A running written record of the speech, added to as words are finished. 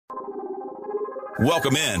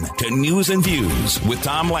Welcome in to News and Views with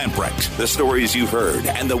Tom Lamprecht. The stories you've heard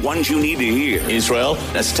and the ones you need to hear. Israel,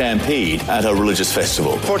 a stampede at a religious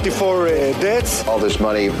festival. 44 deaths. All this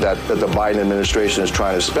money that the Biden administration is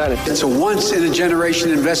trying to spend. It's a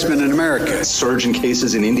once-in-a-generation investment in America. Surge in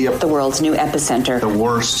cases in India. The world's new epicenter. The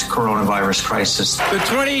worst coronavirus crisis. The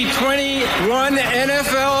 2021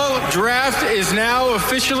 NFL Draft is now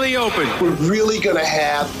officially open. We're really going to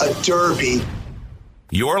have a derby.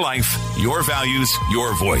 Your life, your values,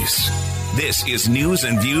 your voice. This is News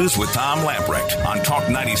and Views with Tom Lamprecht on Talk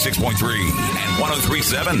 96.3 and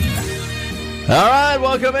 103.7. All right,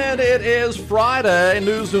 welcome in. It is Friday,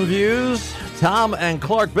 News and Views. Tom and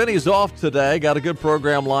Clark Benny's off today. Got a good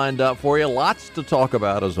program lined up for you. Lots to talk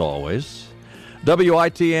about, as always.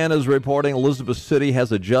 WITN is reporting Elizabeth City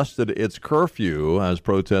has adjusted its curfew. As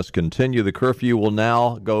protests continue, the curfew will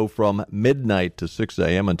now go from midnight to 6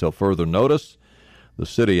 a.m. until further notice. The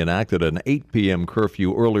city enacted an 8 p.m.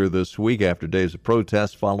 curfew earlier this week after days of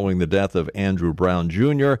protests following the death of Andrew Brown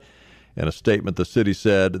Jr. In a statement, the city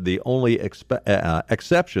said the only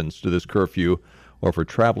exceptions to this curfew are for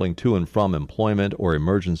traveling to and from employment or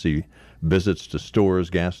emergency visits to stores,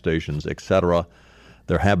 gas stations, etc.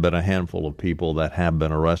 There have been a handful of people that have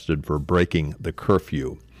been arrested for breaking the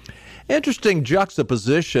curfew. Interesting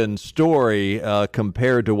juxtaposition story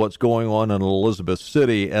compared to what's going on in Elizabeth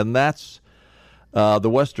City, and that's the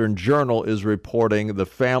Western Journal is reporting the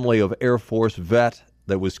family of Air Force vet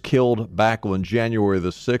that was killed back on January the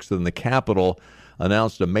 6th in the Capitol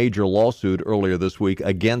announced a major lawsuit earlier this week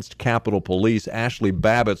against Capitol Police. Ashley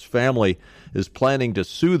Babbitt's family is planning to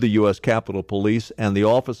sue the U.S. Capitol Police and the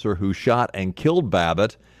officer who shot and killed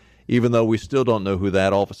Babbitt, even though we still don't know who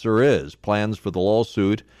that officer is. Plans for the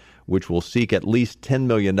lawsuit, which will seek at least $10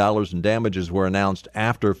 million in damages, were announced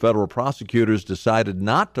after federal prosecutors decided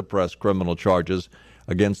not to press criminal charges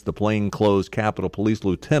against the plainclothes Capitol Police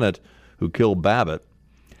lieutenant who killed Babbitt.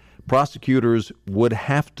 Prosecutors would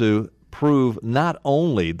have to prove not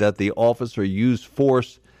only that the officer used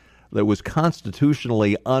force that was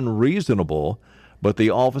constitutionally unreasonable, but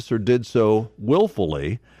the officer did so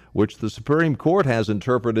willfully, which the Supreme Court has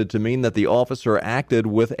interpreted to mean that the officer acted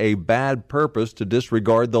with a bad purpose to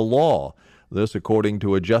disregard the law. This, according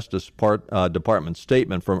to a Justice Department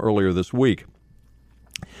statement from earlier this week.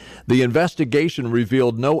 The investigation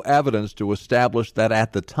revealed no evidence to establish that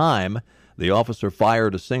at the time the officer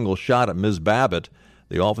fired a single shot at Ms. Babbitt.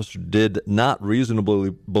 The officer did not reasonably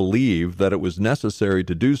believe that it was necessary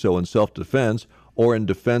to do so in self-defense or in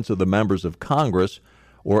defense of the members of Congress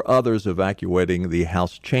or others evacuating the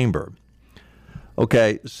House chamber.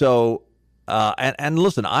 Okay, so, and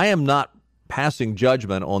listen, I am not passing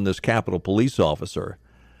judgment on this Capitol Police officer,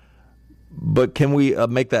 but can we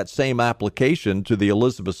make that same application to the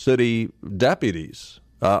Elizabeth City deputies?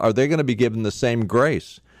 Are they going to be given the same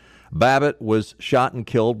grace? Babbitt was shot and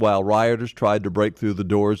killed while rioters tried to break through the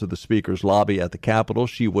doors of the Speaker's lobby at the Capitol.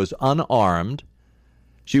 She was unarmed.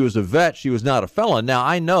 She was a vet. She was not a felon. Now,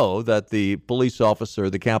 I know that the police officer,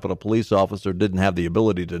 the Capitol Police officer, didn't have the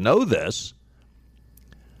ability to know this.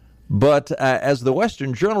 But as the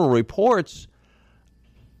Western Journal reports,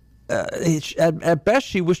 at best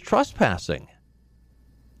she was trespassing.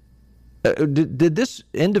 Did this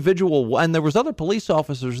individual, and there was other police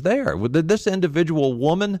officers there, did this individual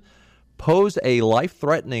woman pose a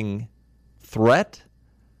life-threatening threat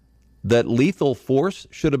that lethal force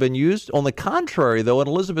should have been used? On the contrary, though, in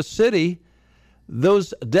Elizabeth City,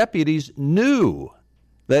 those deputies knew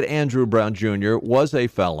that Andrew Brown Jr. was a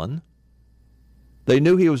felon. They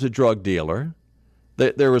knew he was a drug dealer.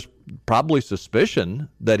 There was probably suspicion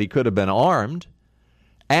that he could have been armed.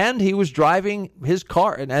 And he was driving his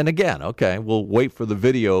car. And again, okay, we'll wait for the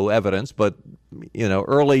video evidence, but, you know,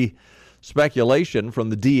 early speculation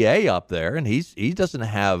from the DA up there, and he doesn't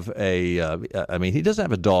have he doesn't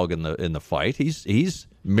have a dog in the fight. He's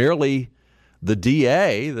merely the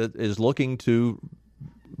DA that is looking to,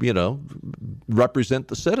 you know, represent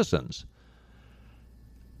the citizens.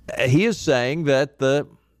 He is saying that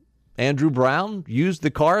Andrew Brown used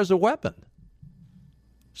the car as a weapon.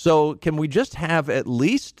 So can we just have at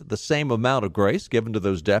least the same amount of grace given to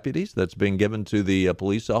those deputies that's being given to the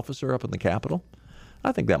police officer up in the Capitol?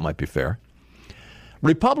 I think that might be fair.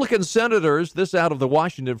 Republican senators, this out of the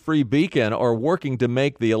Washington Free Beacon, are working to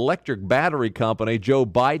make the electric battery company Joe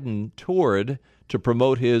Biden toured to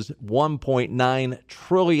promote his $1.9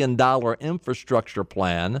 trillion infrastructure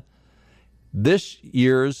plan, this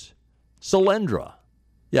year's Solyndra.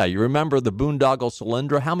 Yeah, you remember the boondoggle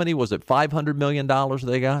Solyndra? How many was it? $500 million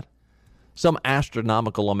they got? Some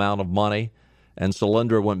astronomical amount of money. And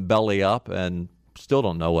Solyndra went belly up and still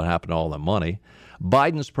don't know what happened to all that money.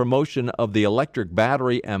 Biden's promotion of the electric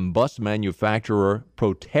battery and bus manufacturer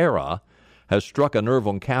Proterra has struck a nerve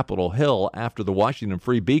on Capitol Hill after the Washington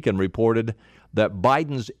Free Beacon reported that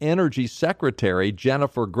Biden's energy secretary,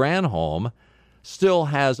 Jennifer Granholm, still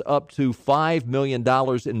has up to $5 million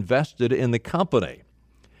invested in the company.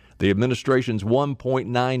 The administration's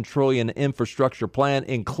 $1.9 trillion infrastructure plan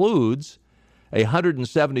includes a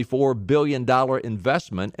 $174 billion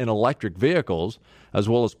investment in electric vehicles, as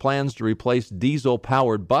well as plans to replace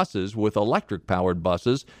diesel-powered buses with electric-powered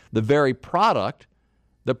buses, the very product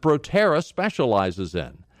that Proterra specializes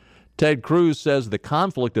in. Ted Cruz says the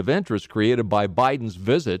conflict of interest created by Biden's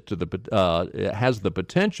visit to has the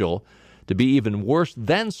potential to be even worse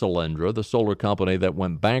than Solyndra, the solar company that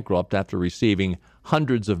went bankrupt after receiving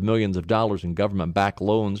hundreds of millions of dollars in government-backed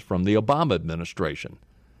loans from the Obama administration.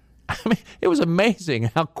 I mean, it was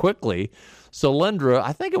amazing how quickly Solyndra,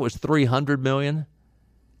 I think it was $300 million,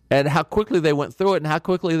 and how quickly they went through it and how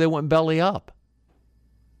quickly they went belly up.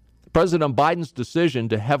 President Biden's decision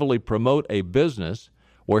to heavily promote a business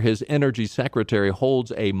where his energy secretary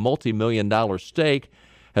holds a multi-million-dollar stake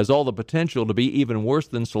has all the potential to be even worse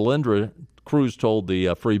than Solyndra, Cruz told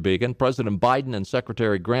the Free Beacon. President Biden and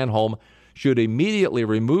Secretary Granholm should immediately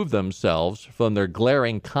remove themselves from their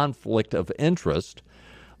glaring conflict of interest.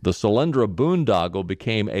 The Solyndra boondoggle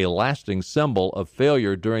became a lasting symbol of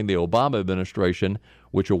failure during the Obama administration,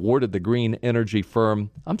 which awarded the green energy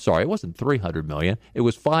firm, it wasn't $300 million, it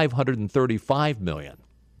was $535 million.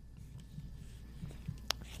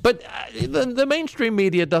 But the mainstream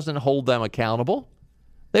media doesn't hold them accountable.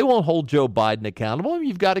 They won't hold Joe Biden accountable.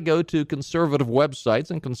 You've got to go to conservative websites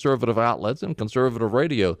and conservative outlets and conservative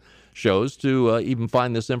radio shows to even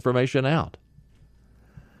find this information out.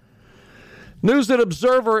 News that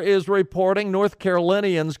Observer is reporting North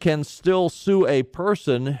Carolinians can still sue a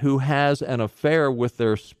person who has an affair with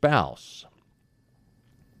their spouse.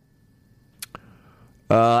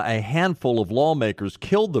 A handful of lawmakers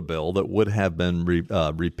killed the bill that would have been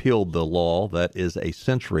repealed the law that is a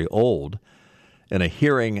century old. In a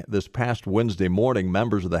hearing this past Wednesday morning,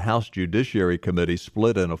 members of the House Judiciary Committee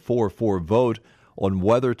split in a 4-4 vote on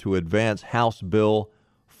whether to advance House Bill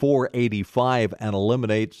 485 and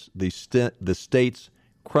eliminates the state's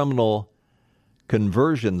criminal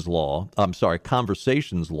conversions law.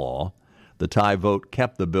 Conversations law. The tie vote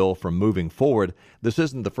kept the bill from moving forward. This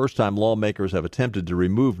isn't the first time lawmakers have attempted to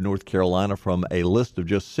remove North Carolina from a list of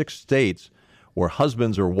just 6 states where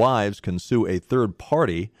husbands or wives can sue a third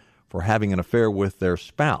party for having an affair with their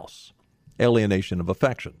spouse. Alienation of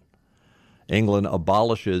affection. England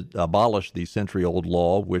abolished the century-old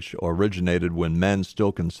law, which originated when men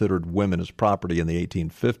still considered women as property in the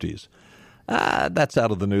 1850s. That's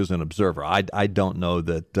out of the News and Observer. I don't know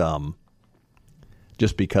that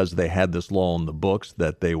just because they had this law on the books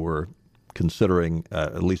that they were considering,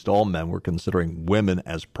 at least all men were considering women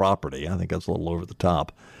as property. I think that's a little over the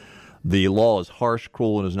top. The law is harsh,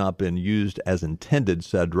 cruel, and has not been used as intended,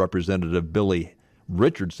 said Representative Billy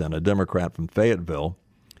Richardson, a Democrat from Fayetteville.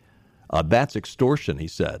 That's extortion, he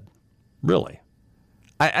said. Really?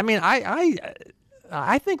 I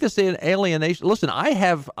think this is alienation. Listen, I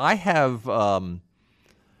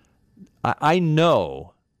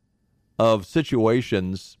know of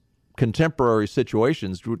situations, contemporary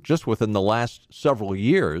situations, just within the last several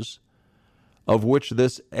years, of which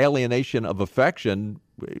this alienation of affection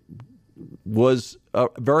was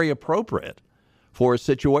very appropriate for a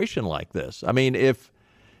situation like this. I mean, if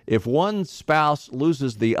one spouse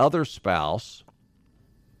loses the other spouse,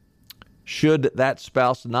 should that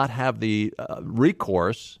spouse not have the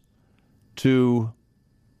recourse to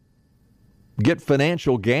get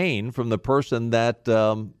financial gain from the person that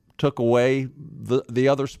took away the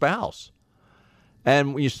other spouse?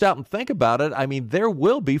 And when you stop and think about it, I mean, there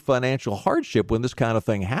will be financial hardship when this kind of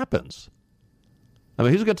thing happens. I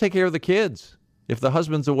mean, who's going to take care of the kids if the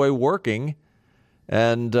husband's away working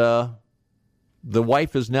and the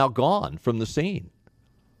wife is now gone from the scene?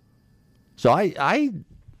 So I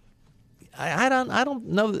don't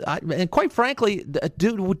know. And quite frankly,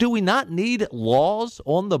 do we not need laws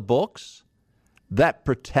on the books that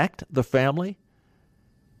protect the family?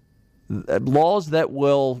 Laws that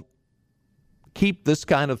will keep this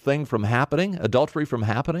kind of thing from happening, adultery from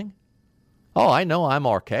happening? Oh, I know I'm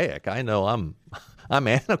archaic. I know I'm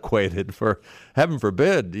antiquated. For heaven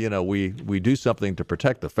forbid, we do something to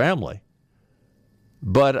protect the family.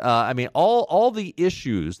 But I mean, all the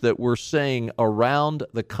issues that we're seeing around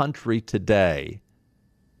the country today,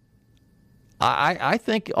 I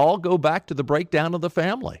think all go back to the breakdown of the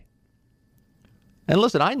family. And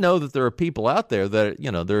listen, I know that there are people out there that,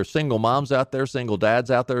 there are single moms out there, single dads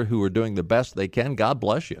out there who are doing the best they can. God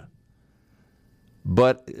bless you.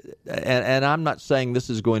 But and I'm not saying this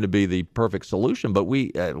is going to be the perfect solution, but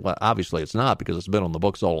well, obviously it's not because it's been on the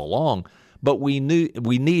books all along. But we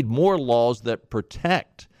need more laws that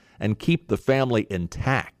protect and keep the family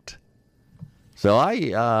intact. So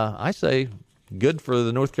I say good for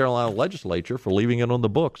the North Carolina legislature for leaving it on the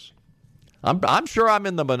books. I'm sure I'm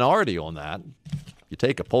in the minority on that. You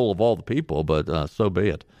take a poll of all the people, but so be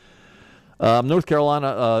it. North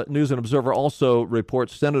Carolina News and Observer also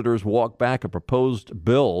reports senators walk back a proposed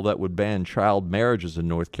bill that would ban child marriages in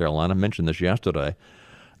North Carolina. I mentioned this yesterday.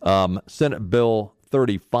 Senate Bill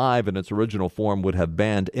 35 in its original form would have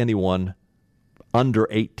banned anyone under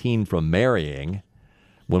 18 from marrying.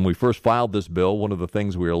 When we first filed this bill, one of the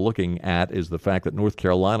things we are looking at is the fact that North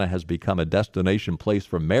Carolina has become a destination place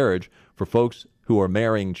for marriage for folks who are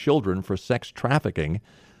marrying children for sex trafficking.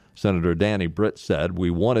 Senator Danny Britt said, we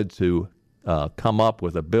wanted to come up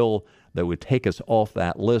with a bill that would take us off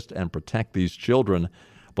that list and protect these children.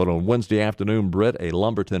 But on Wednesday afternoon, Britt, a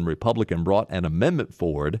Lumberton Republican, brought an amendment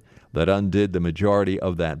forward that undid the majority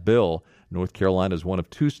of that bill. North Carolina is one of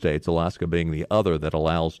two states, Alaska being the other, that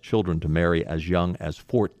allows children to marry as young as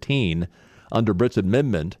 14. Under Britt's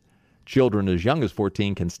amendment, children as young as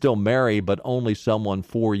 14 can still marry, but only someone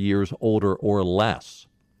 4 years older or less.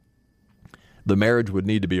 The marriage would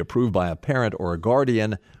need to be approved by a parent or a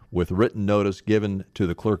guardian with written notice given to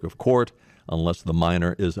the clerk of court unless the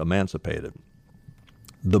minor is emancipated.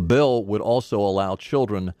 The bill would also allow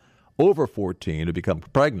children over 14 to become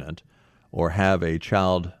pregnant or have a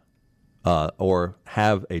child marry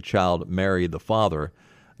the father.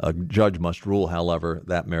 A judge must rule, however,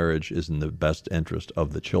 that marriage is in the best interest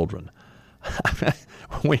of the children.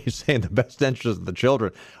 When you say in the best interest of the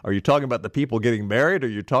children, are you talking about the people getting married, or are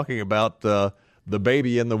you talking about the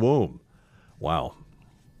baby in the womb? Wow.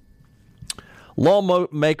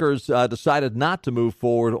 Lawmakers decided not to move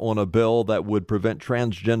forward on a bill that would prevent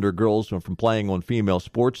transgender girls from playing on female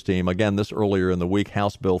sports team. Again, this earlier in the week,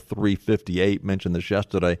 House Bill 358, mentioned this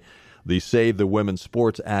yesterday. The Save the Women's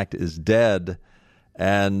Sports Act is dead.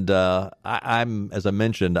 And I'm, as I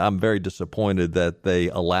mentioned, I'm very disappointed that they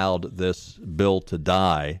allowed this bill to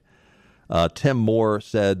die. Tim Moore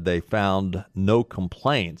said they found no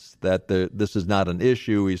complaints, that this is not an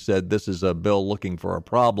issue. He said this is a bill looking for a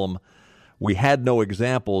problem. We had no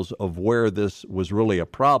examples of where this was really a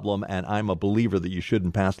problem, and I'm a believer that you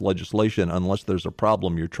shouldn't pass legislation unless there's a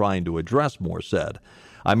problem you're trying to address, Moore said.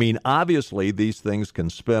 I mean, obviously, these things can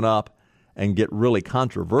spin up and get really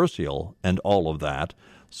controversial and all of that.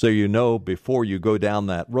 So you know before you go down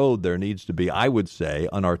that road, there needs to be, I would say,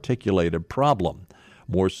 an articulated problem.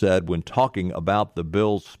 Moore said when talking about the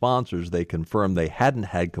bill's sponsors, they confirmed they hadn't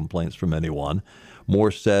had complaints from anyone.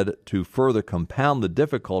 Moore said to further compound the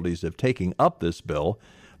difficulties of taking up this bill,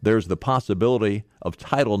 there's the possibility of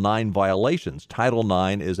Title IX violations. Title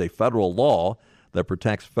IX is a federal law that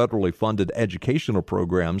protects federally funded educational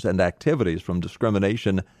programs and activities from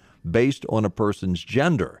discrimination based on a person's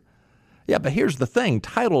gender. Yeah, but here's the thing.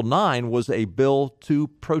 Title IX was a bill to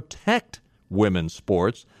protect women's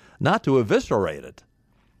sports, not to eviscerate it.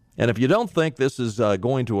 And if you don't think this is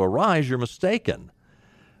going to arise, you're mistaken.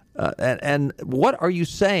 And what are you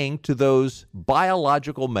saying to those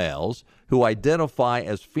biological males who identify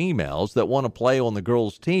as females that want to play on the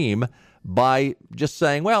girls' team by just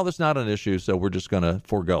saying, well, that's not an issue, so we're just going to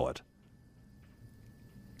forego it?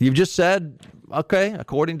 You've just said, okay,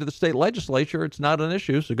 according to the state legislature, it's not an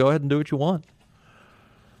issue, so go ahead and do what you want.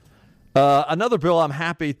 Another bill I'm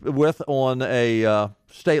happy with on a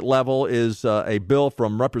state level is a bill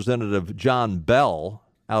from Representative John Bell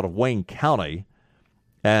out of Wayne County,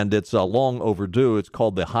 and it's long overdue. It's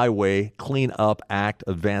called the Highway Cleanup Act,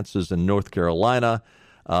 Advances in North Carolina.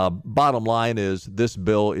 Bottom line is this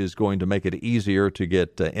bill is going to make it easier to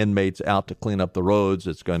get inmates out to clean up the roads.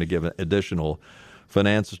 It's going to give additional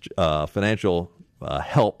financial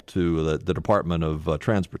help to the Department of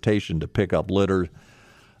Transportation to pick up litter.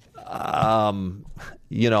 The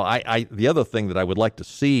other thing that I would like to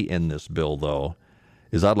see in this bill, though,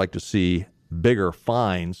 is I'd like to see bigger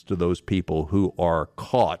fines to those people who are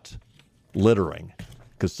caught littering,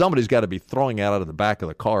 because somebody's got to be throwing it out of the back of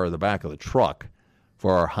the car or the back of the truck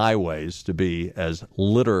for our highways to be as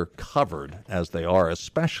litter covered as they are,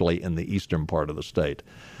 especially in the eastern part of the state.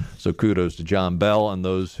 So kudos to John Bell and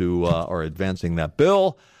those who are advancing that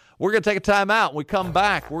bill. We're going to take a time out. When we come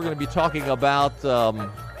back, we're going to be talking about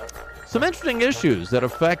some interesting issues that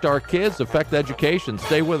affect our kids, affect education.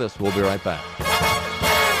 Stay with us. We'll be right back.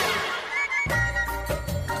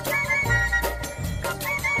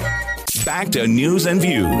 Back to News and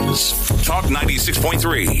Views. Talk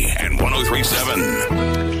 96.3 and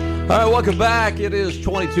 103.7. All right, welcome back. It is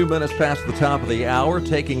 22 minutes past the top of the hour.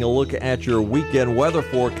 Taking a look at your weekend weather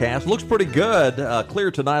forecast. Looks pretty good. Clear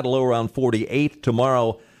tonight, a low around 48.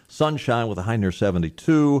 Tomorrow, sunshine with a high near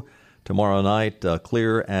 72. Tomorrow night,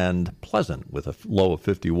 clear and pleasant with a low of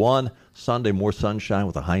 51. Sunday, more sunshine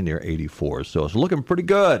with a high near 84. So it's looking pretty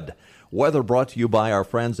good. Weather brought to you by our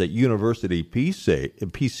friends at University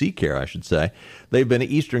PC Care, I should say. They've been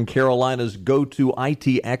Eastern Carolina's go-to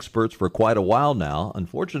IT experts for quite a while now.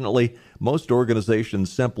 Unfortunately, most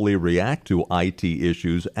organizations simply react to IT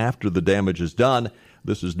issues after the damage is done.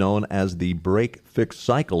 This is known as the break-fix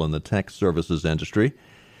cycle in the tech services industry.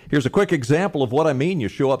 Here's a quick example of what I mean. You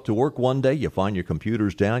show up to work one day, you find your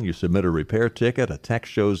computer's down, you submit a repair ticket, a tech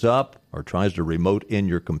shows up or tries to remote in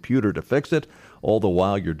your computer to fix it. All the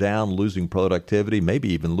while you're down, losing productivity,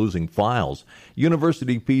 maybe even losing files.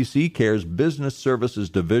 University PC Care's Business Services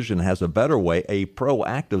Division has a better way, a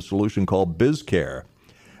proactive solution called BizCare.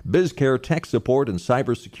 BizCare tech support and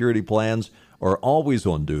cybersecurity plans are always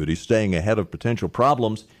on duty, staying ahead of potential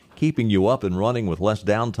problems, keeping you up and running with less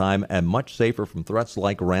downtime and much safer from threats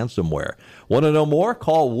like ransomware. Want to know more?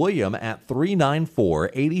 Call William at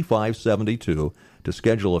 394-8572 to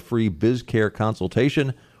schedule a free BizCare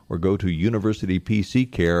consultation, or go to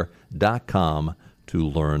universitypccare.com to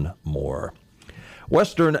learn more.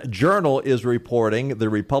 Western Journal is reporting the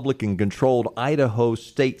Republican-controlled Idaho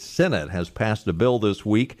State Senate has passed a bill this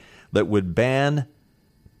week that would ban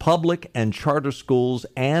public and charter schools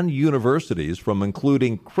and universities from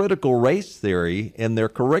including critical race theory in their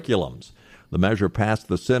curriculums. The measure passed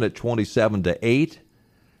the Senate 27-8.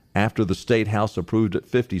 After the State House approved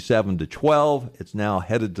it 57-12, it's now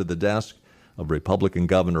headed to the desk of Republican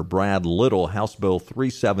Governor Brad Little. House Bill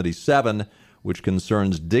 377, which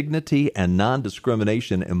concerns dignity and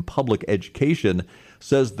non-discrimination in public education,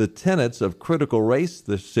 says the tenets of critical race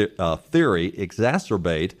theory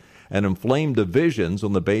exacerbate and inflame divisions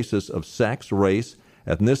on the basis of sex, race,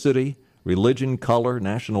 ethnicity, religion, color,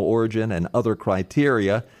 national origin, and other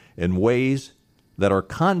criteria in ways that are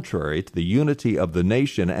contrary to the unity of the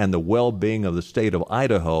nation and the well-being of the state of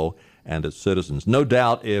Idaho and its citizens. No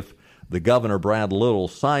doubt if the Governor Brad Little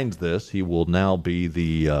signs this, he will now be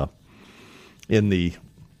in the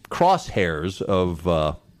crosshairs of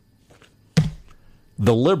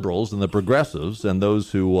the liberals and the progressives and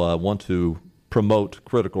those who want to promote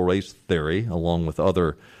critical race theory along with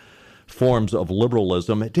other forms of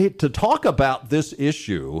liberalism. To talk about this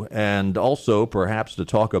issue and also perhaps to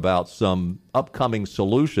talk about some upcoming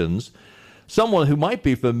solutions, someone who might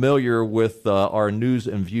be familiar with our News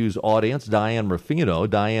and Views audience, Diane Ruffino.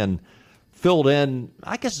 Diane filled in,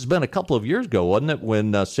 I guess it's been a couple of years ago, wasn't it,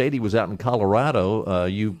 when Sadie was out in Colorado.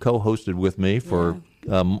 You co-hosted with me for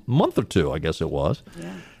a month or two, I guess it was.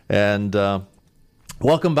 Yeah. And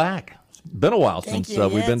welcome back. It's been a while since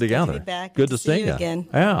we've been together. Good to see you again.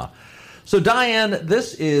 Yeah. So, Diane,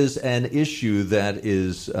 this is an issue that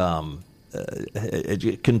is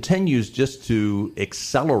it continues just to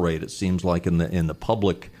accelerate. It seems like in the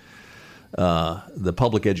public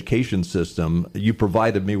education system. You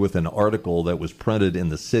provided me with an article that was printed in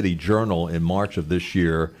the City Journal in March of this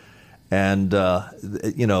year, and we got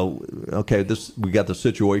the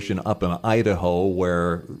situation up in Idaho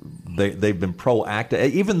where they've been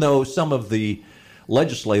proactive, even though some of the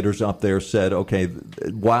legislators up there said, okay,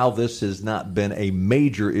 while this has not been a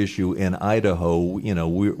major issue in Idaho,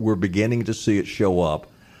 we're beginning to see it show up.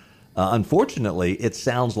 Unfortunately, it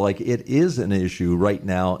sounds like it is an issue right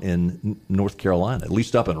now in North Carolina, at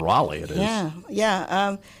least up in Raleigh it is.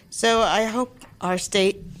 Yeah. So I hope our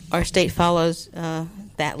state follows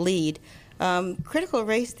that lead. Critical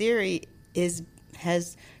race theory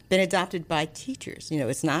has been adopted by teachers.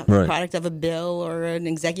 It's not a product of a bill or an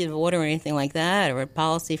executive order or anything like that, or a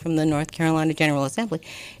policy from the North Carolina General Assembly.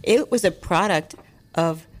 It was a product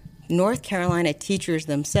of North Carolina teachers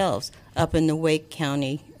themselves up in the Wake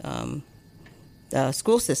County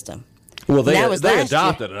school system. Well, they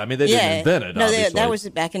adopted it. I mean, they didn't invent it. No, that was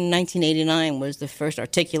back in 1989 was the first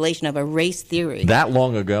articulation of a race theory. That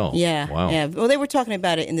long ago? Yeah. Wow. Yeah. Well, they were talking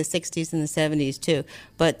about it in the 60s and the 70s, too.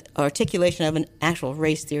 But articulation of an actual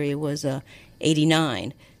race theory was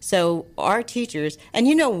 89. So our teachers, and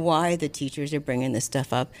you know why the teachers are bringing this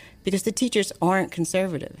stuff up, because the teachers aren't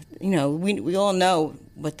conservative. We all know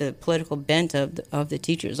what the political bent of the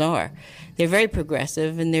teachers are. They're very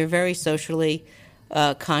progressive, and they're very socially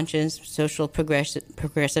conscious, social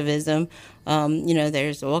progressivism.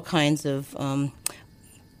 There's all kinds of,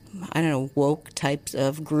 woke types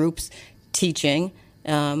of groups teaching.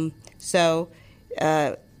 The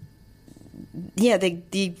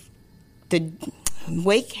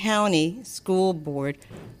Wake County School Board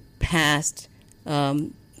passed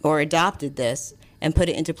or adopted this and put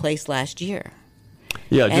it into place last year.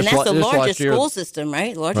 Yeah, and that's the largest year, school system,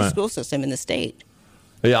 right? Largest school system in the state.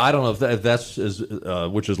 Yeah, I don't know if that's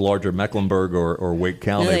which is larger, Mecklenburg or Wake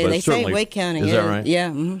County. No, but they say Wake County. Is that right? Yeah.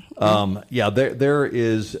 Mm-hmm. Yeah, there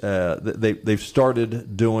is. They've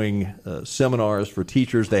started doing seminars for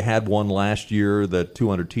teachers. They had one last year that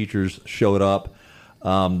 200 teachers showed up.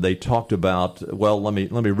 They talked about. Well, let me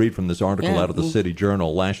read from this article out of the City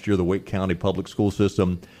Journal. Last year, the Wake County Public School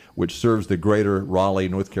System, which serves the greater Raleigh,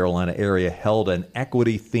 North Carolina area, held an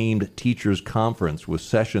equity-themed teachers conference with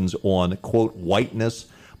sessions on, quote, whiteness,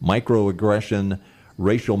 microaggression,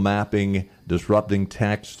 racial mapping, disrupting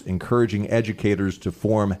text, encouraging educators to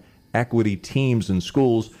form equity teams in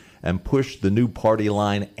schools, and push the new party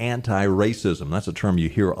line anti-racism. That's a term you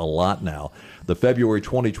hear a lot now. The February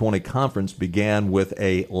 2020 conference began with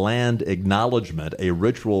a land acknowledgement, a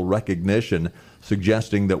ritual recognition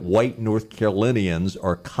suggesting that white North Carolinians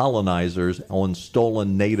are colonizers on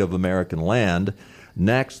stolen Native American land.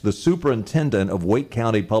 Next, the superintendent of Wake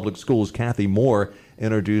County Public Schools, Kathy Moore,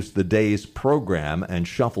 introduced the day's program and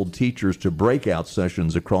shuffled teachers to breakout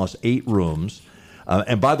sessions across 8 rooms.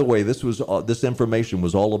 And by the way, this information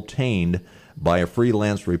was all obtained by a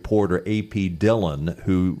freelance reporter, A.P. Dillon,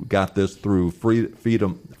 who got this through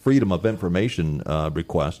Freedom of Information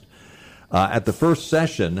request. At the first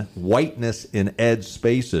session, Whiteness in Ed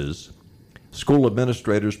Spaces, school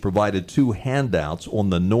administrators provided 2 handouts on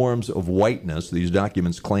the norms of whiteness. These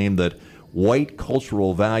documents claim that white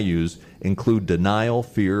cultural values include denial,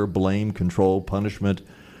 fear, blame, control, punishment,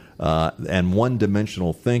 and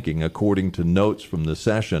one-dimensional thinking. According to notes from the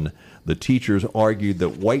session, the teachers argued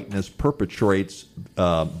that whiteness perpetuates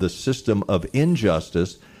the system of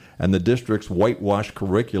injustice, and the district's whitewash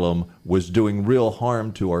curriculum was doing real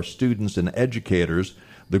harm to our students and educators.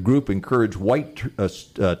 The group encouraged white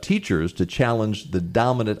teachers to challenge the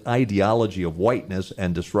dominant ideology of whiteness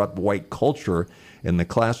and disrupt white culture in the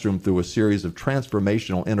classroom through a series of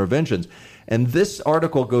transformational interventions. And this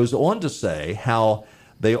article goes on to say how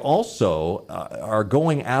they also are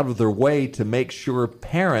going out of their way to make sure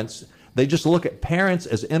parents, they just look at parents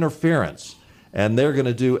as interference, and they're going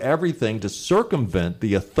to do everything to circumvent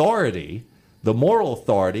the authority, the moral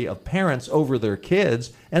authority of parents over their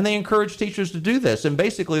kids, and they encourage teachers to do this. And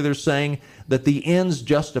basically they're saying that the ends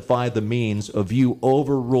justify the means of you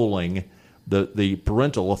overruling the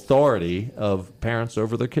parental authority of parents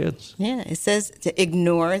over their kids. Yeah, it says to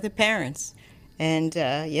ignore the parents and,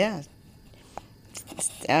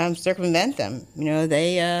 circumvent them. You know,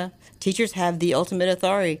 they teachers have the ultimate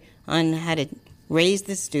authority on how to raise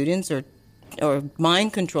the students or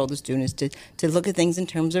mind control the students to look at things in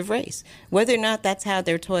terms of race, whether or not that's how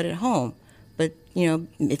they're taught at home. But, you know,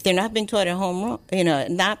 if they're not being taught at home,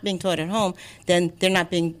 not being taught at home, then they're not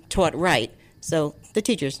being taught right. So the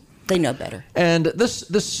teachers, they know better. And this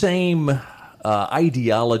same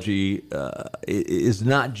ideology is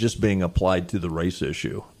not just being applied to the race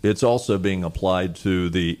issue. It's also being applied to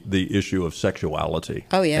the issue of sexuality.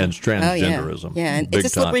 Oh, yeah. And transgenderism. Oh, yeah. And it's a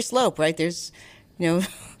slippery slope, right? There's,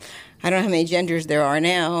 I don't know how many genders there are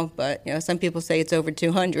now, but some people say it's over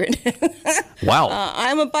 200. Wow!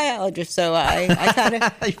 I'm a biologist, so I kind of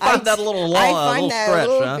I find that a little long, a little stretch, a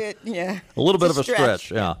little huh? bit, yeah, a little bit of a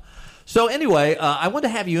stretch, yeah. So anyway, I want to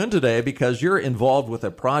have you in today because you're involved with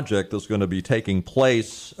a project that's going to be taking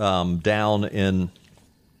place down in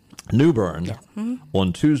New Bern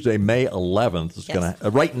on Tuesday, May 11th. It's going to.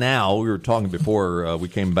 Right now, we were talking before we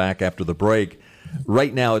came back after the break.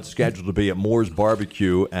 Right now, it's scheduled to be at Moore's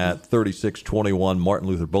Barbecue at 3621 Martin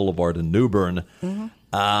Luther Boulevard in New Bern.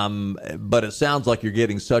 But it sounds like you're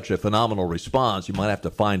getting such a phenomenal response. You might have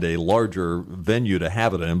to find a larger venue to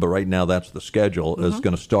have it in, but right now that's the schedule. It's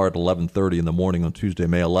going to start at 11:30 in the morning on Tuesday,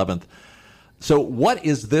 May 11th. So what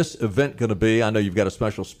is this event going to be? I know you've got a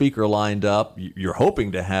special speaker lined up. You're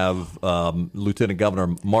hoping to have Lieutenant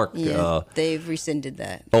Governor Mark. Yeah, they've rescinded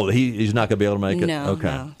that. Oh, he's not going to be able to make it? No, okay.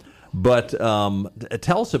 No. But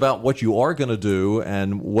tell us about what you are going to do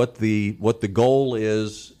and what the goal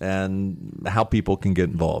is and how people can get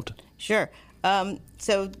involved. Sure.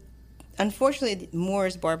 So, unfortunately,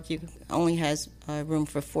 Moore's Barbecue only has room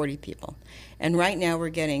for 40 people. And right now we're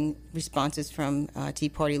getting responses from Tea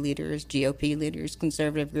Party leaders, GOP leaders,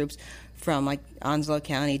 conservative groups from like Onslow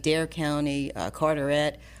County, Dare County,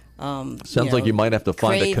 Carteret. Sounds like you might have to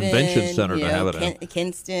find Craven, a convention center to have it in.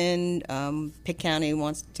 Kinston, Pitt County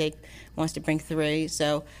wants to bring 3.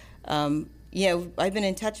 So, I've been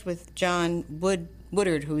in touch with John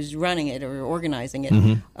Woodard, who's running it or organizing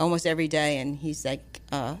it almost every day, and he's like,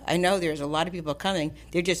 I know there's a lot of people coming,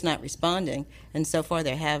 they're just not responding, and so far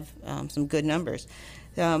they have some good numbers.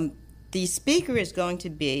 The speaker is going to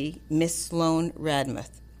be Miss Sloan Rockmuth,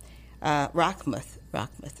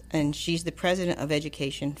 and she's the president of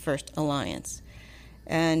Education First Alliance.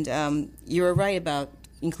 And you were right about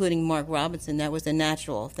including Mark Robinson. That was a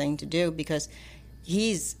natural thing to do because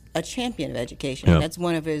he's a champion of education. Yeah. That's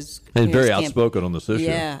one of his. And very outspoken on this issue.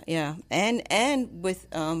 Yeah, and with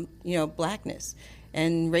blackness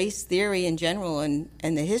and race theory in general and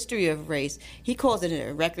the history of race. He calls it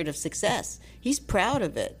a record of success. He's proud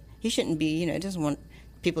of it. He shouldn't be. He doesn't want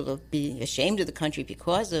people to be ashamed of the country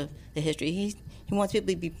because of the history. He wants people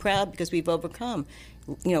to be proud because we've overcome.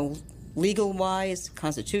 Legal wise,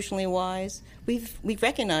 constitutionally wise, we've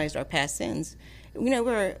recognized our past sins.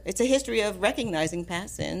 It's a history of recognizing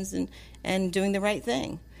past sins and doing the right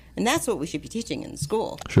thing. And that's what we should be teaching in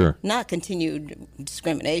school. Sure. Not continued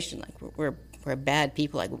discrimination, like we're bad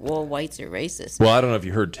people, like all whites are racist. Well, I don't know if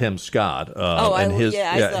you heard Tim Scott.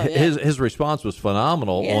 His response was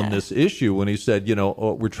phenomenal on this issue when he said,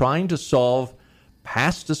 we're trying to solve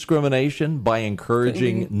past discrimination by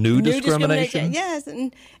encouraging new discrimination. Yes,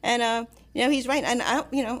 and he's right. And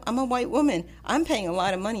I'm a white woman. I'm paying a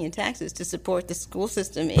lot of money in taxes to support the school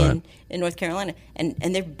system in North Carolina, and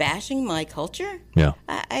they're bashing my culture. Yeah,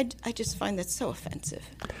 I just find that so offensive.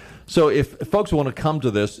 So if folks want to come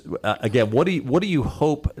to this again, what do you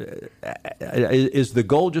hope? Is the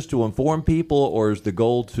goal just to inform people, or is the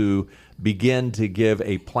goal to begin to give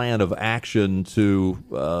a plan of action to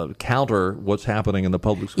counter what's happening in the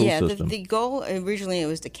public school system? The goal originally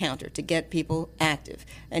was to counter, to get people active.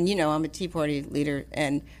 And, I'm a Tea Party leader,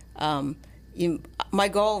 and my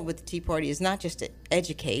goal with the Tea Party is not just to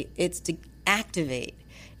educate, it's to activate.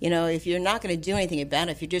 If you're not going to do anything about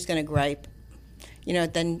it, if you're just going to gripe,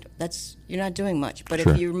 then you're not doing much. But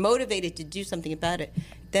Sure. if you're motivated to do something about it,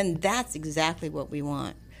 then that's exactly what we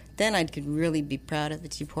want. Then I could really be proud of the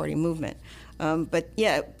Tea Party movement.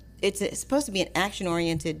 It's supposed to be an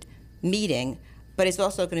action-oriented meeting, but it's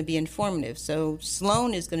also going to be informative. So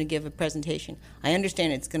Sloan is going to give a presentation. I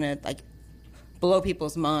understand it's going to blow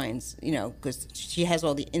people's minds, because she has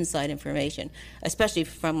all the inside information, especially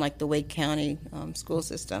from the Wake County school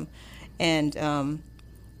system. And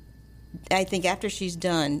I think after she's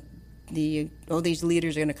done, all these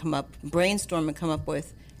leaders are going to come up, brainstorm and come up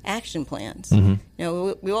with action plans.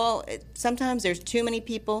 Mm-hmm. We all, sometimes there's too many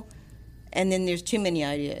people, and then there's too many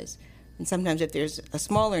ideas. And sometimes if there's a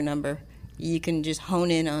smaller number, you can just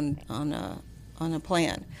hone in on a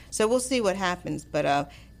plan. So we'll see what happens.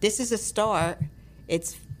 But this is a start.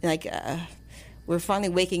 It's we're finally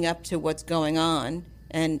waking up to what's going on,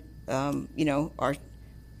 and our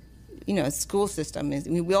school system is.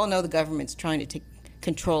 We all know the government's trying to take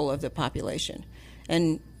control of the population,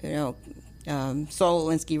 and Saul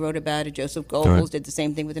Alinsky wrote about it. Joseph Goebbels did the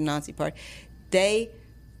same thing with the Nazi Party.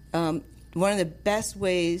 One of the best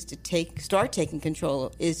ways to start taking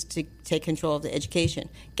control is to take control of the education.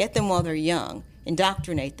 Get them while they're young,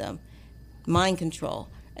 indoctrinate them, mind control,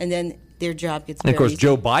 and then their job gets very easy. Of course, easy.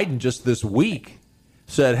 Joe Biden just this week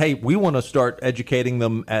said, hey, we want to start educating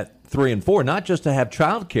them at 3 and 4, not just to have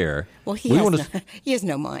child care. Well, he has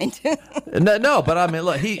no mind. No, but I mean,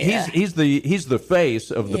 look, he's the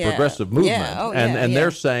face of the progressive movement, and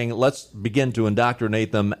they're saying let's begin to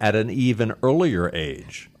indoctrinate them at an even earlier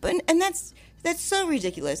age. And that's so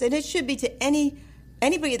ridiculous, and it should be to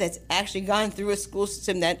anybody that's actually gone through a school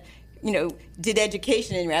system that did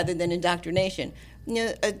education rather than indoctrination.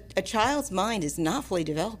 A child's mind is not fully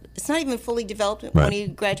developed. It's not even fully developed when he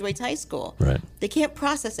graduates high school. Right. They can't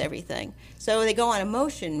process everything. So they go on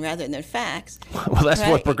emotion rather than facts. Well, that's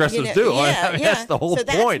what progressives do. That's the whole point.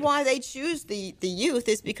 So that's why they choose the youth,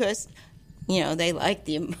 is because, they like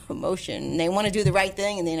the emotion. They want to do the right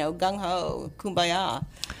thing, and gung-ho, kumbaya.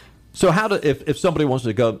 So if somebody wants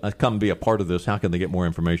to come be a part of this, how can they get more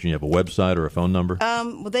information? You have a website or a phone number?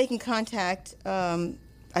 Well, they can contact, I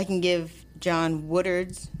can give John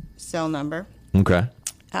Woodard's cell number. Okay.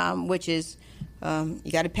 Which is,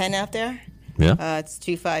 you got a pen out there? Yeah. It's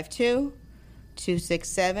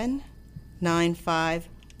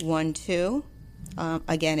 252-267-9512.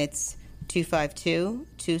 Again, it's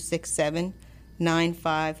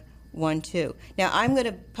 252-267-9512. Now, I'm going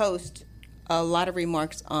to post a lot of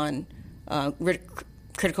remarks on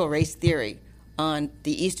critical race theory on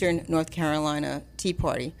the Eastern North Carolina Tea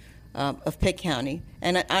Party of Pitt County,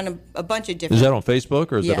 and on a bunch of different... Is that on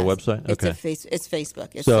Facebook, or is that a website? Okay. It's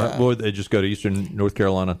Facebook. So they just go to Eastern North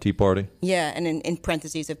Carolina Tea Party? Yeah, and in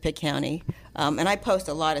parentheses of Pitt County. And I post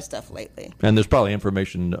a lot of stuff lately. And there's probably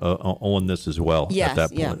information on this as well at that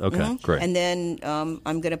point. Yeah. Okay, great. And then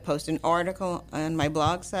I'm going to post an article on my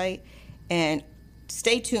blog site, and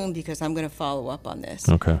stay tuned because I'm going to follow up on this.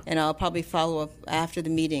 Okay. And I'll probably follow up after the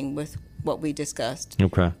meeting with what we discussed.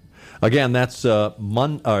 Okay. Again, that's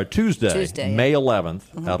Tuesday, May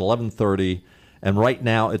 11th at 11:30. And right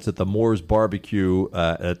now it's at the Moore's Barbecue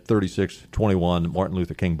at 3621 Martin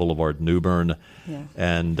Luther King Boulevard, New Bern. Yeah.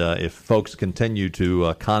 And if folks continue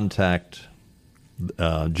to contact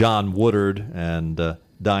John Woodard and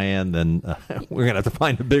Diane, then we're going to have to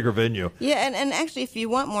find a bigger venue. Yeah, and actually, if you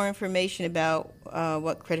want more information about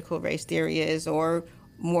what critical race theory is, or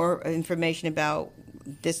more information about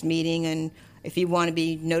this meeting, and if you want to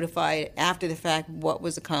be notified after the fact what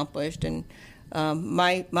was accomplished, and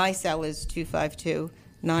my cell is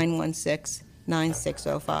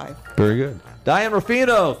 252-916-9605. Very good. Diane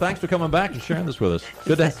Ruffino, thanks for coming back and sharing this with us.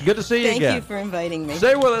 Good to see you again. Thank you for inviting me.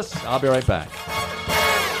 Stay with us. I'll be right back.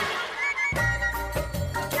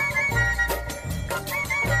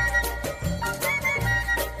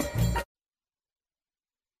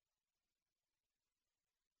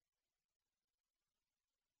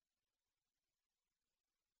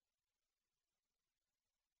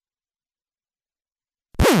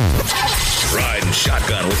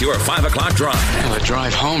 Shotgun with your 5 o'clock drive. Well, the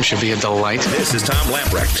drive home should be a delight. This is Tom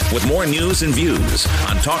Lamprecht with more news and views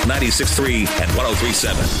on Talk 96.3 and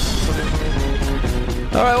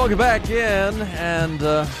 103.7. All right, welcome back in, and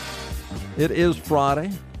it is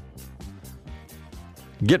Friday.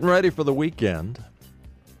 Getting ready for the weekend.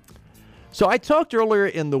 So I talked earlier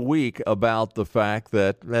in the week about the fact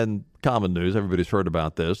that, and common news, everybody's heard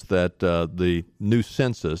about this, that the new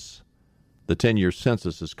census, the 10-year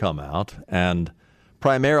census has come out, and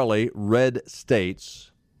primarily red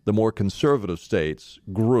states, the more conservative states,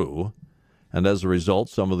 grew. And as a result,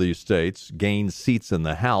 some of these states gained seats in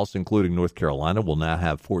the House, including North Carolina, will now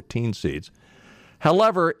have 14 seats.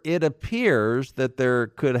 However, it appears that there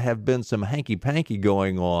could have been some hanky-panky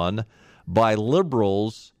going on by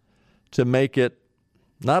liberals to make it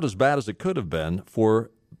not as bad as it could have been for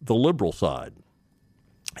the liberal side.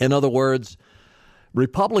 In other words,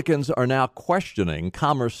 Republicans are now questioning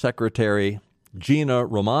Commerce Secretary Gina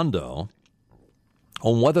Raimondo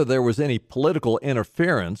on whether there was any political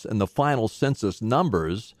interference in the final census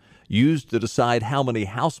numbers used to decide how many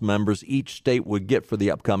House members each state would get for the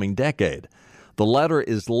upcoming decade. The letter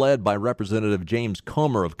is led by Representative James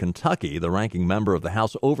Comer of Kentucky, the ranking member of the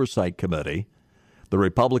House Oversight Committee. The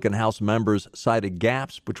Republican House members cited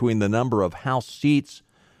gaps between the number of House seats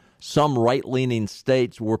some right-leaning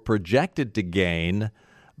states were projected to gain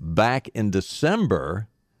back in December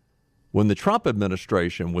when the Trump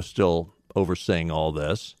administration was still overseeing all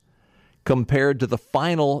this, compared to the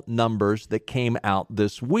final numbers that came out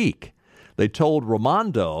this week. They told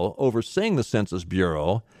Raimondo, overseeing the Census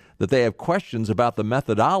Bureau, that they have questions about the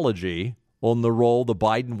methodology on the role the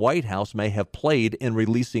Biden White House may have played in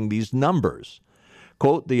releasing these numbers.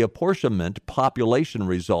 Quote, the apportionment population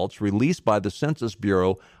results released by the Census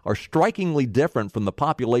Bureau are strikingly different from the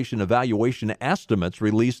population evaluation estimates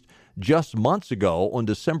released just months ago on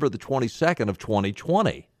December the 22nd of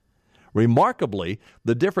 2020. Remarkably,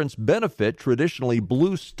 the difference benefit traditionally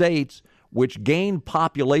blue states which gain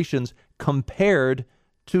populations compared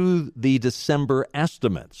to the December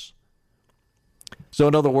estimates. So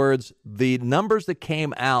in other words, the numbers that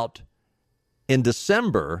came out in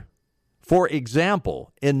December, for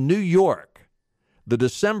example, in New York, the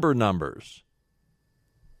December numbers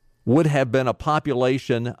would have been a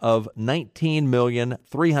population of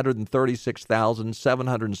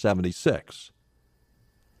 19,336,776.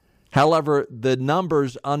 However, the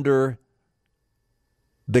numbers under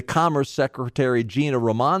the Commerce Secretary Gina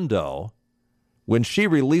Raimondo, when she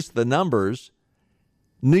released the numbers,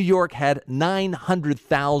 New York had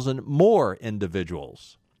 900,000 more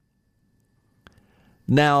individuals.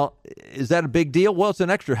 Now, is that a big deal? Well, it's an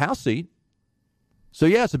extra House seat. So,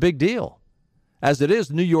 yeah, it's a big deal. As it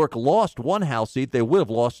is, New York lost one House seat. They would have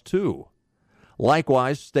lost two.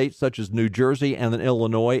 Likewise, states such as New Jersey and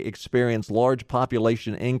Illinois experienced large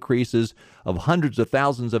population increases of hundreds of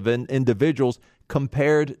thousands of individuals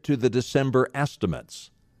compared to the December estimates.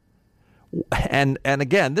 And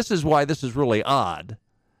again, this is why this is really odd,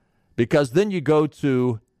 because then you go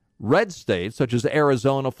to red states such as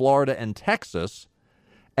Arizona, Florida, and Texas,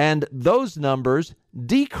 and those numbers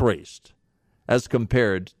decreased as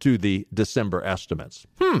compared to the December estimates.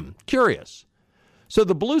 Curious. So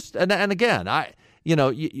the blue, and again, at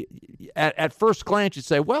first glance you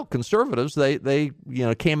say, well, conservatives they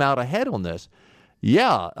came out ahead on this.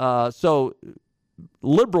 Yeah. So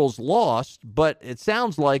liberals lost, but it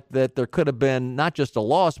sounds like that there could have been not just a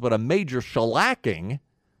loss, but a major shellacking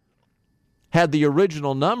had the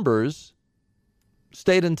original numbers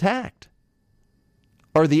stayed intact.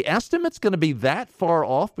 Are the estimates going to be that far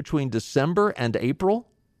off between December and April?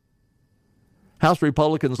 House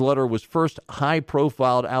Republicans' letter was first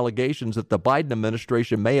high-profiled allegations that the Biden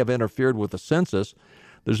administration may have interfered with the census.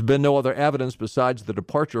 There's been no other evidence besides the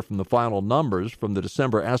departure from the final numbers from the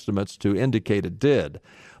December estimates to indicate it did.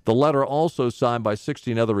 The letter, also signed by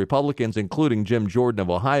 16 other Republicans, including Jim Jordan of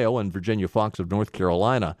Ohio and Virginia Foxx of North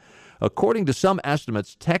Carolina. According to some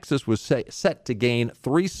estimates, Texas was set to gain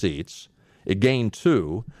 3 seats. It gained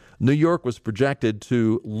 2. New York was projected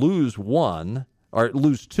to lose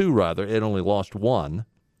 2, rather. It only lost 1.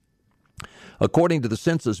 According to the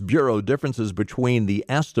Census Bureau, differences between the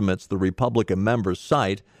estimates the Republican members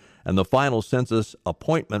cite and the final census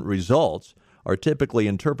appointment results are typically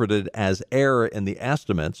interpreted as error in the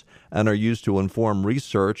estimates and are used to inform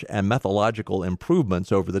research and methodological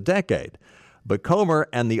improvements over the decade. But Comer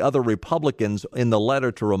and the other Republicans in the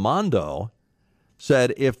letter to Raimondo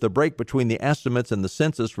said if the break between the estimates and the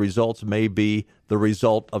census results may be the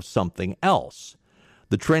result of something else.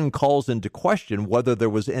 The trend calls into question whether there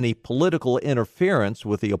was any political interference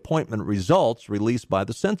with the appointment results released by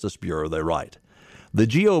the Census Bureau, they write. The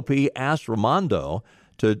GOP asked Raimondo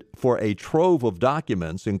for a trove of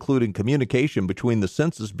documents, including communication between the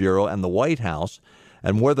Census Bureau and the White House,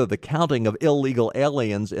 and whether the counting of illegal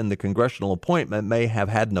aliens in the congressional appointment may have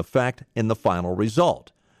had an effect in the final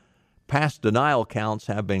result. Past denial counts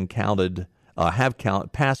have been counted,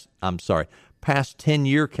 past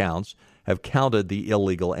 10-year counts have counted the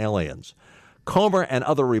illegal aliens. Comer and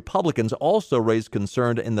other Republicans also raised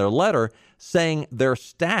concern in their letter, saying their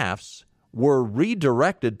staffs were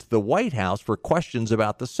redirected to the White House for questions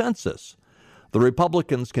about the census. The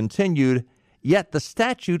Republicans continued, yet the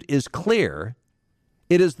statute is clear.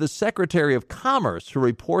 It is the Secretary of Commerce who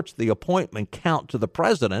reports the appointment count to the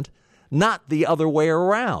president, not the other way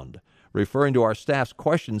around, referring to our staff's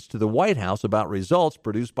questions to the White House about results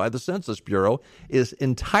produced by the Census Bureau is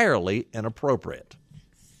entirely inappropriate.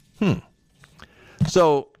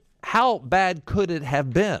 So how bad could it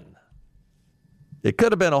have been? It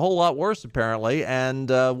could have been a whole lot worse, apparently, and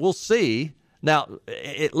we'll see. Now,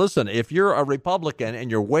 listen, if you're a Republican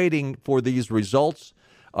and you're waiting for these results,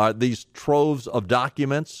 these troves of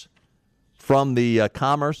documents from the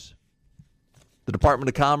Department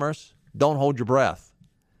of Commerce, don't hold your breath.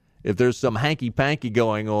 If there's some hanky-panky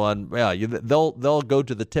going on, they'll go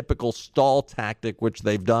to the typical stall tactic, which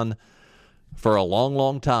they've done for a long,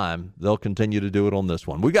 long time. They'll continue to do it on this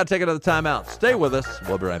one. We got to take another timeout. Stay with us.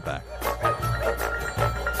 We'll be right back.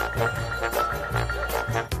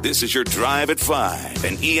 This is your Drive at 5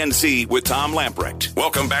 and ENC with Tom Lamprecht.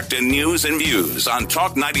 Welcome back to News and Views on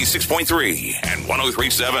Talk 96.3 and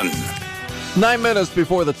 103.7. 9 minutes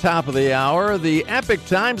before the top of the hour, the Epoch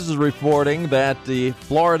Times is reporting that the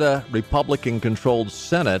Florida Republican-controlled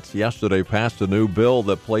Senate yesterday passed a new bill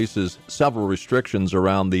that places several restrictions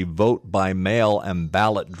around the vote-by-mail and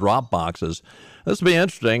ballot drop boxes. This will be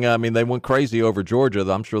interesting. I mean, they went crazy over Georgia.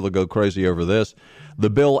 I'm sure they'll go crazy over this. The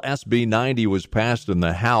bill SB 90 was passed in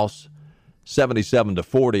the House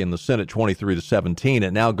 77-40, in the Senate 23-17.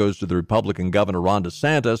 It now goes to the Republican Governor Ron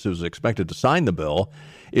DeSantis, who's expected to sign the bill.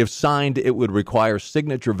 If signed, it would require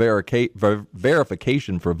signature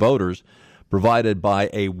verification for voters provided by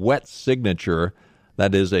a wet signature,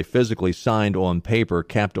 that is, a physically signed on paper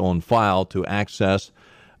kept on file to access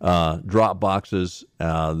drop boxes.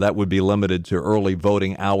 That would be limited to early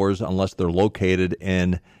voting hours unless they're located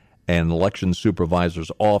in an election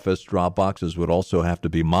supervisor's office. Drop boxes would also have to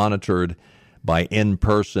be monitored by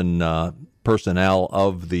in-person personnel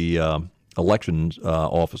of the election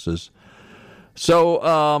offices.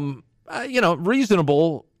 So,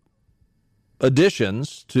 reasonable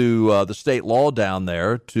additions to the state law down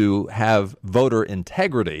there to have voter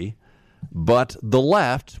integrity, but the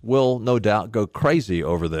left will no doubt go crazy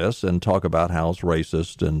over this and talk about how it's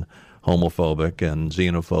racist and homophobic and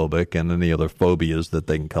xenophobic and any other phobias that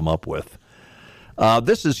they can come up with.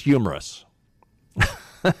 This is humorous.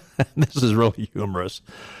 This is really humorous.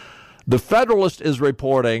 The Federalist is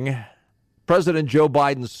reporting President Joe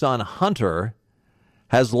Biden's son, Hunter,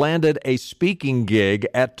 has landed a speaking gig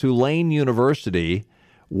at Tulane University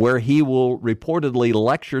where he will reportedly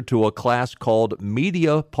lecture to a class called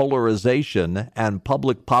Media Polarization and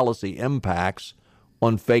Public Policy Impacts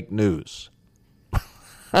on Fake News.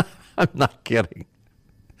 I'm not kidding.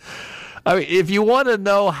 I mean, if you want to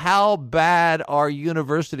know how bad our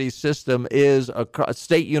university system is,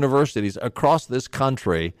 state universities across this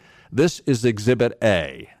country, this is Exhibit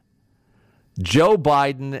A. Joe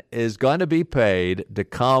Biden is going to be paid to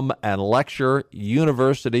come and lecture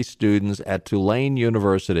university students at Tulane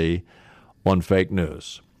University on fake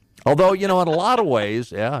news. Although, in a lot of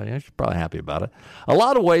ways, yeah, she's probably happy about it. A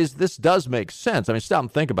lot of ways, this does make sense. I mean, stop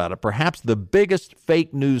and think about it. Perhaps the biggest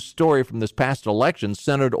fake news story from this past election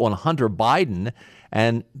centered on Hunter Biden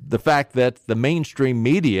and the fact that the mainstream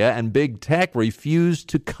media and big tech refused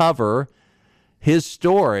to cover his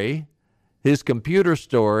story, his computer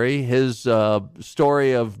story, his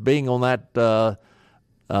story of being on that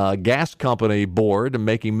gas company board and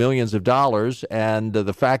making millions of dollars, and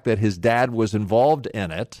the fact that his dad was involved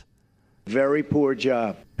in it. Very poor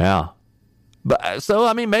job. Yeah. But so,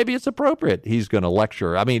 I mean, maybe it's appropriate he's going to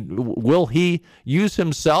lecture. I mean, will he use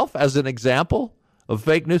himself as an example of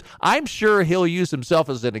fake news? I'm sure he'll use himself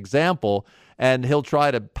as an example, and he'll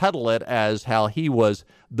try to peddle it as how he was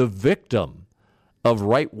the victim of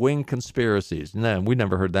right-wing conspiracies. No, we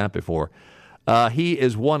never heard that before. He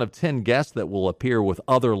is one of 10 guests that will appear with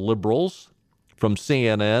other liberals from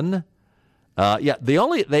CNN.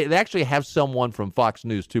 They actually have someone from Fox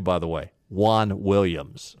News, too, by the way. Juan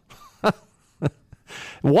Williams.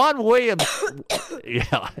 Juan Williams,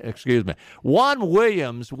 Juan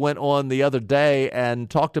Williams went on the other day and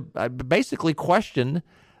basically questioned,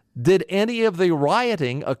 did any of the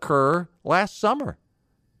rioting occur last summer?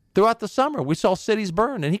 Throughout the summer, we saw cities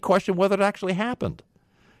burn, and he questioned whether it actually happened.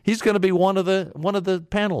 He's going to be one of the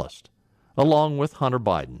panelists, along with Hunter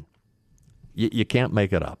Biden. You can't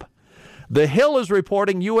make it up. The Hill is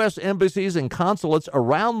reporting U.S. embassies and consulates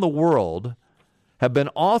around the world have been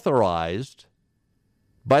authorized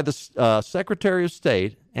by the Secretary of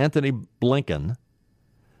State, Antony Blinken,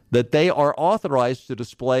 that they are authorized to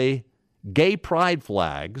display gay pride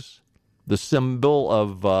flags, the symbol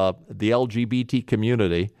of the LGBT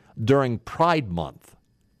community, during Pride Month.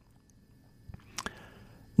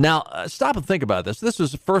 Now, stop and think about this. This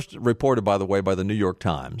was first reported, by the way, by the New York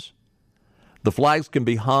Times. The flags can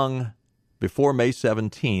be hung before May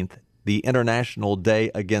 17th, the International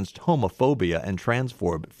Day Against Homophobia and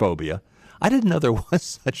Transphobia. I didn't know there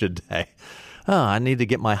was such a day. I need to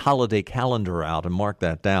get my holiday calendar out and mark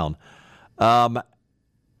that down.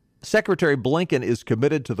 Secretary Blinken is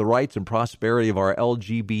committed to the rights and prosperity of our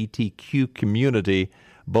LGBTQ community,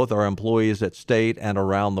 both our employees at state and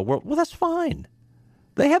around the world. Well, that's fine.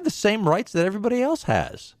 They have the same rights that everybody else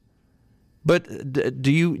has. But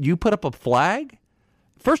do you put up a flag?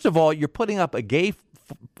 First of all, you're putting up a gay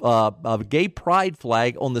pride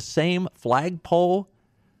flag on the same flagpole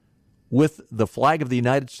with the flag of the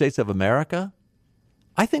United States of America.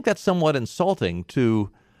 I think that's somewhat insulting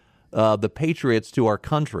to the patriots to our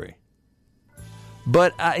country.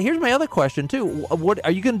 But here's my other question, too. What,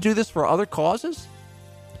 are you going to do this for other causes?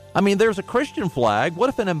 I mean, there's a Christian flag. What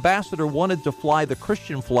if an ambassador wanted to fly the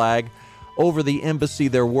Christian flag over the embassy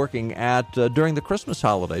they're working at during the Christmas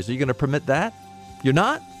holidays? Are you going to permit that? You're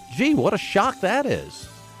not? Gee, what a shock that is.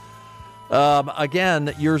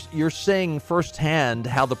 Again, you're seeing firsthand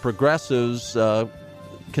how the progressives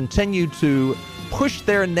continue to push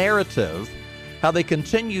their narrative, how they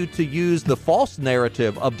continue to use the false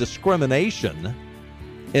narrative of discrimination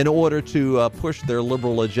in order to push their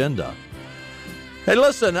liberal agenda. Hey,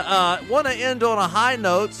 listen, want to end on a high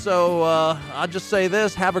note, so I'll just say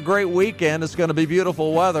this. Have a great weekend. It's going to be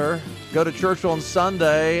beautiful weather. Go to church on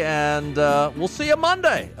Sunday, and we'll see you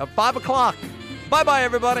Monday at 5 o'clock. Bye-bye,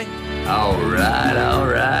 everybody. All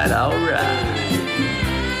right.